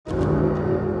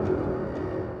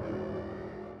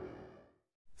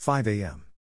5 a.m.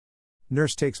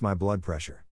 Nurse takes my blood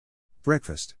pressure.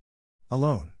 Breakfast.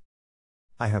 Alone.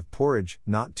 I have porridge,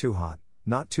 not too hot,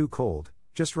 not too cold,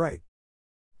 just right.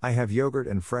 I have yogurt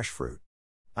and fresh fruit.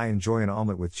 I enjoy an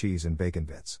omelet with cheese and bacon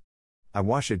bits. I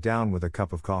wash it down with a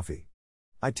cup of coffee.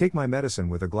 I take my medicine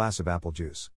with a glass of apple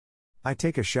juice. I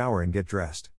take a shower and get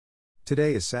dressed.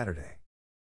 Today is Saturday.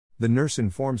 The nurse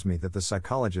informs me that the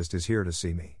psychologist is here to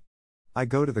see me. I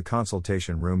go to the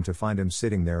consultation room to find him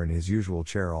sitting there in his usual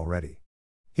chair already.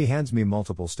 He hands me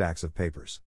multiple stacks of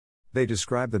papers. They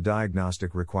describe the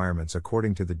diagnostic requirements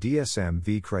according to the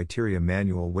DSM-V criteria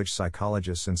manual which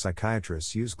psychologists and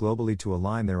psychiatrists use globally to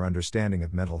align their understanding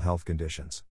of mental health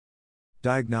conditions.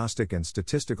 Diagnostic and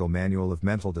Statistical Manual of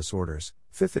Mental Disorders,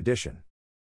 5th edition.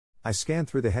 I scan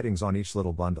through the headings on each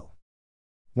little bundle.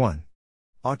 1.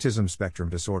 Autism spectrum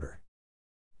disorder.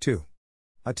 2.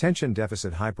 Attention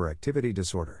deficit hyperactivity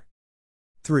disorder.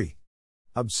 3.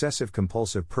 Obsessive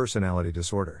compulsive personality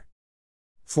disorder.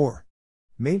 4.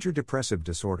 Major depressive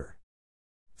disorder.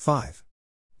 5.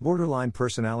 Borderline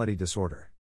personality disorder.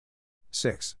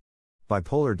 6.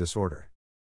 Bipolar disorder.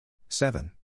 7.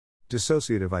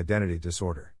 Dissociative identity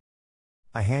disorder.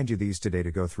 I hand you these today to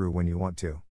go through when you want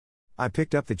to. I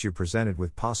picked up that you presented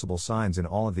with possible signs in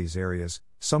all of these areas,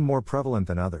 some more prevalent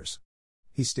than others.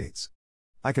 He states.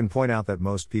 I can point out that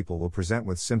most people will present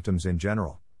with symptoms in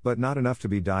general, but not enough to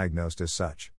be diagnosed as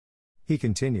such. He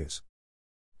continues.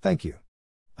 Thank you.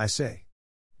 I say.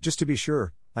 Just to be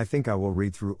sure, I think I will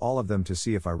read through all of them to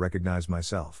see if I recognize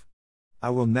myself.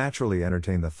 I will naturally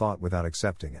entertain the thought without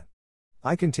accepting it.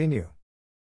 I continue.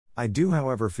 I do,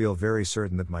 however, feel very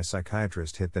certain that my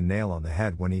psychiatrist hit the nail on the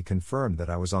head when he confirmed that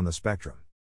I was on the spectrum.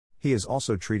 He is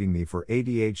also treating me for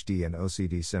ADHD and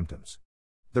OCD symptoms.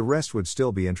 The rest would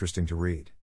still be interesting to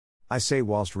read. I say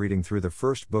whilst reading through the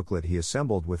first booklet he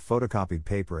assembled with photocopied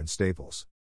paper and staples.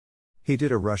 He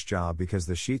did a rush job because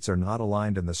the sheets are not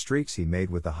aligned and the streaks he made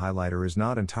with the highlighter is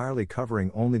not entirely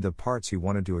covering only the parts he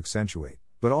wanted to accentuate,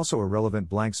 but also irrelevant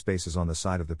blank spaces on the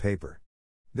side of the paper.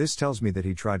 This tells me that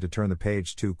he tried to turn the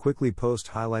page too quickly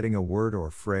post-highlighting a word or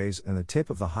phrase and the tip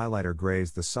of the highlighter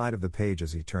grazed the side of the page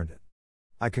as he turned it.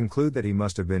 I conclude that he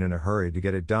must have been in a hurry to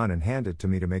get it done and hand it to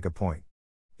me to make a point.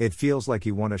 It feels like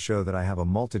he wanted to show that I have a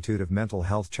multitude of mental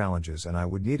health challenges and I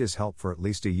would need his help for at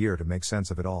least a year to make sense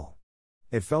of it all.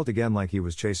 It felt again like he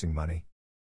was chasing money.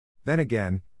 Then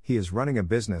again, he is running a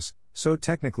business, so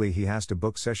technically he has to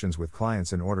book sessions with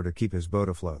clients in order to keep his boat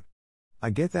afloat. I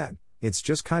get that, it's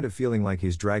just kind of feeling like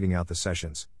he's dragging out the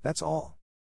sessions, that's all.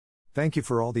 Thank you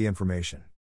for all the information.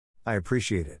 I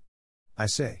appreciate it. I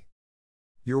say.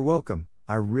 You're welcome,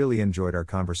 I really enjoyed our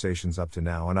conversations up to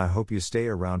now and I hope you stay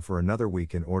around for another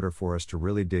week in order for us to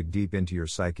really dig deep into your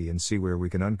psyche and see where we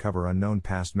can uncover unknown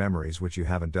past memories which you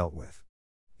haven't dealt with.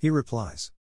 He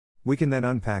replies. We can then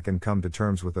unpack and come to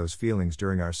terms with those feelings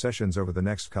during our sessions over the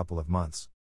next couple of months.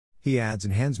 He adds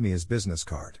and hands me his business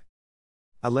card.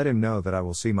 I let him know that I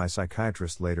will see my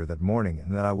psychiatrist later that morning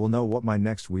and that I will know what my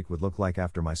next week would look like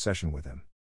after my session with him.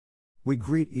 We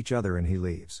greet each other and he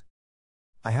leaves.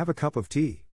 I have a cup of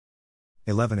tea.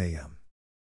 11 a.m.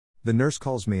 The nurse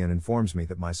calls me and informs me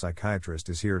that my psychiatrist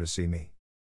is here to see me.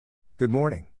 Good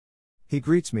morning. He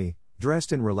greets me,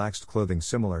 dressed in relaxed clothing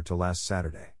similar to last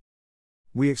Saturday.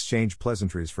 We exchange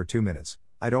pleasantries for 2 minutes.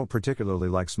 I don't particularly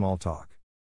like small talk.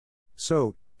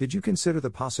 So, did you consider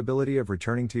the possibility of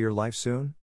returning to your life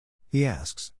soon? He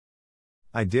asks.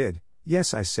 I did,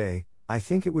 yes, I say. I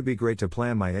think it would be great to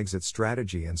plan my exit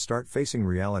strategy and start facing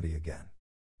reality again.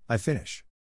 I finish.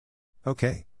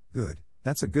 Okay, good,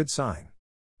 that's a good sign.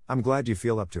 I'm glad you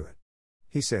feel up to it.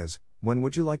 He says, when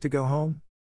would you like to go home?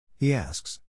 He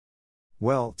asks.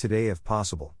 Well, today if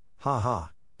possible, haha,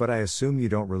 but I assume you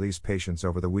don't release patients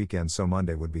over the weekend so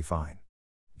Monday would be fine.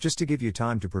 Just to give you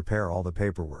time to prepare all the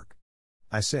paperwork.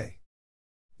 I say.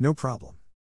 No problem.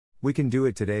 We can do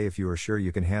it today if you are sure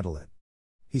you can handle it.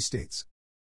 He states.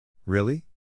 Really?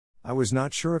 I was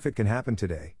not sure if it can happen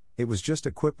today, it was just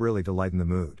a quip really to lighten the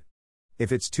mood.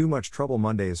 If it's too much trouble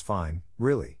Monday is fine,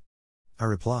 really. I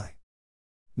reply.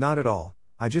 Not at all,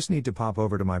 I just need to pop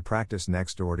over to my practice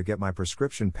next door to get my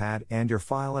prescription pad and your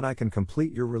file and I can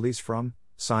complete your release from,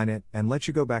 sign it, and let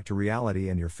you go back to reality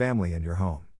and your family and your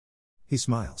home. He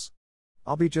smiles.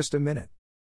 I'll be just a minute.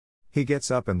 He gets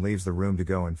up and leaves the room to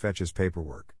go and fetch his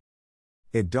paperwork.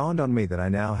 It dawned on me that I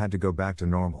now had to go back to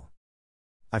normal.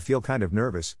 I feel kind of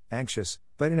nervous, anxious,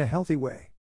 but in a healthy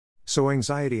way. So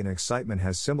anxiety and excitement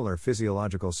has similar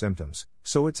physiological symptoms,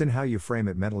 so it's in how you frame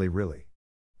it mentally really.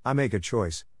 I make a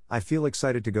choice, I feel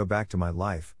excited to go back to my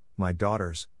life, my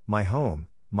daughters, my home,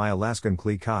 my Alaskan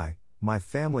Klee Kai, my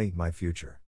family, my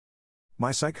future. My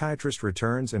psychiatrist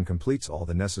returns and completes all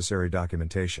the necessary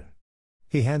documentation.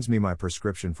 He hands me my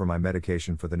prescription for my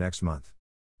medication for the next month.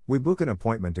 We book an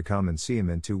appointment to come and see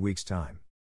him in 2 weeks' time.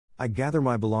 I gather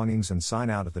my belongings and sign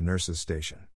out at the nurses'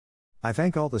 station. I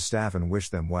thank all the staff and wish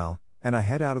them well, and I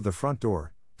head out of the front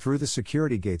door, through the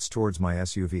security gates towards my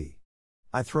SUV.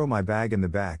 I throw my bag in the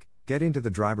back, get into the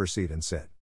driver's seat and sit.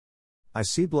 I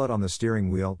see blood on the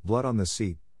steering wheel, blood on the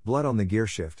seat, blood on the gear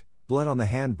shift, blood on the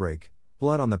handbrake,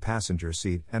 blood on the passenger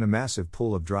seat, and a massive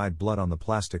pool of dried blood on the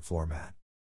plastic floor mat.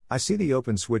 I see the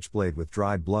open switchblade with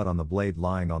dried blood on the blade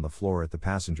lying on the floor at the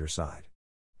passenger side.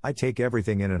 I take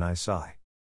everything in and I sigh.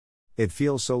 It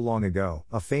feels so long ago,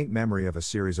 a faint memory of a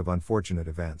series of unfortunate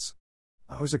events.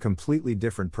 I was a completely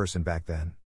different person back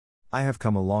then. I have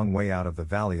come a long way out of the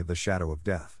valley of the shadow of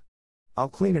death. I'll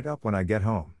clean it up when I get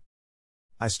home.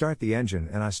 I start the engine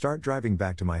and I start driving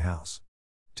back to my house.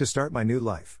 To start my new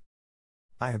life.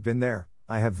 I have been there,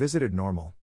 I have visited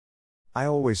normal. I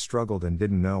always struggled and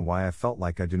didn't know why I felt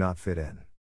like I do not fit in.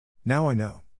 Now I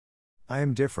know. I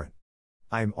am different.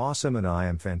 I am awesome and I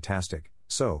am fantastic,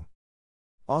 so.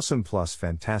 Awesome plus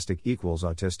fantastic equals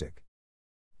autistic.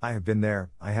 I have been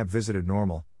there, I have visited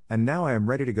normal, and now I am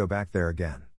ready to go back there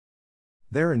again.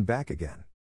 There and back again.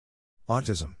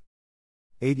 Autism.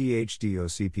 ADHD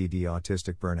OCPD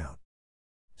autistic burnout.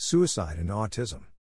 Suicide and autism.